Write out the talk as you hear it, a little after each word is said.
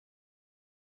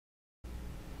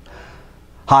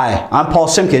Hi, I'm Paul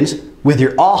Simkins with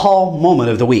your aha moment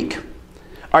of the week.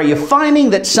 Are you finding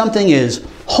that something is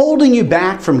holding you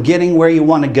back from getting where you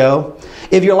want to go?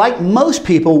 If you're like most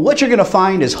people, what you're going to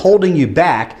find is holding you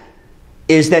back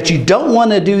is that you don't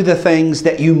want to do the things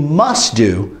that you must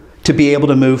do to be able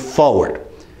to move forward.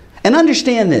 And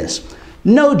understand this,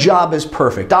 no job is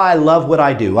perfect. I love what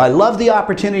I do. I love the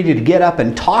opportunity to get up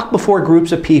and talk before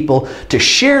groups of people, to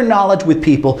share knowledge with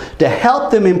people, to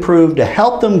help them improve, to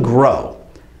help them grow.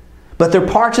 But there are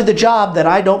parts of the job that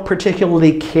I don't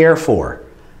particularly care for,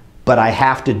 but I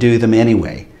have to do them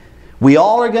anyway. We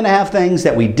all are going to have things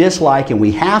that we dislike, and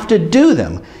we have to do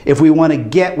them if we want to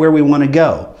get where we want to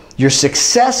go. Your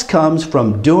success comes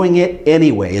from doing it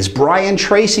anyway. As Brian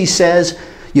Tracy says,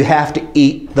 you have to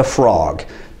eat the frog.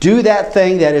 Do that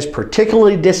thing that is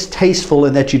particularly distasteful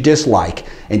and that you dislike,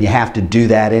 and you have to do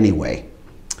that anyway.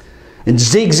 And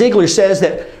Zig Ziglar says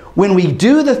that when we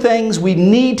do the things we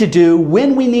need to do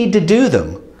when we need to do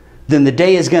them, then the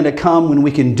day is going to come when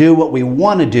we can do what we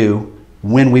want to do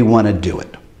when we want to do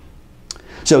it.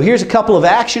 So here's a couple of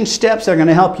action steps that are going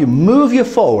to help you move you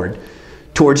forward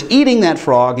towards eating that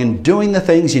frog and doing the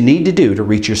things you need to do to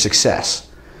reach your success.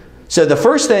 So the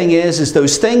first thing is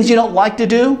those things you don't like to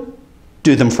do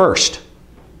them first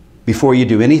before you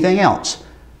do anything else.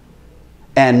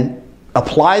 And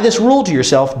apply this rule to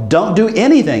yourself: don't do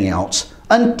anything else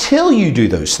until you do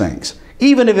those things,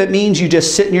 even if it means you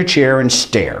just sit in your chair and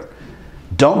stare.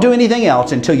 Don't do anything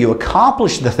else until you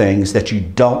accomplish the things that you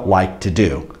don't like to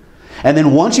do. And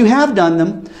then once you have done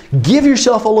them, give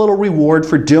yourself a little reward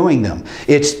for doing them.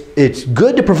 It's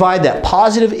good to provide that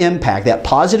positive impact, that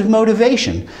positive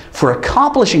motivation for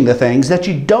accomplishing the things that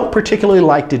you don't particularly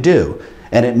like to do.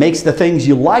 And it makes the things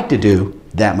you like to do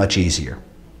that much easier.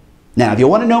 Now, if you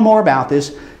want to know more about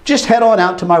this, just head on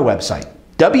out to my website,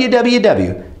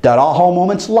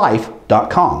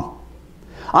 www.ahamomentslife.com.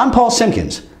 I'm Paul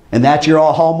Simkins, and that's your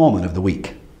aha moment of the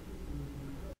week.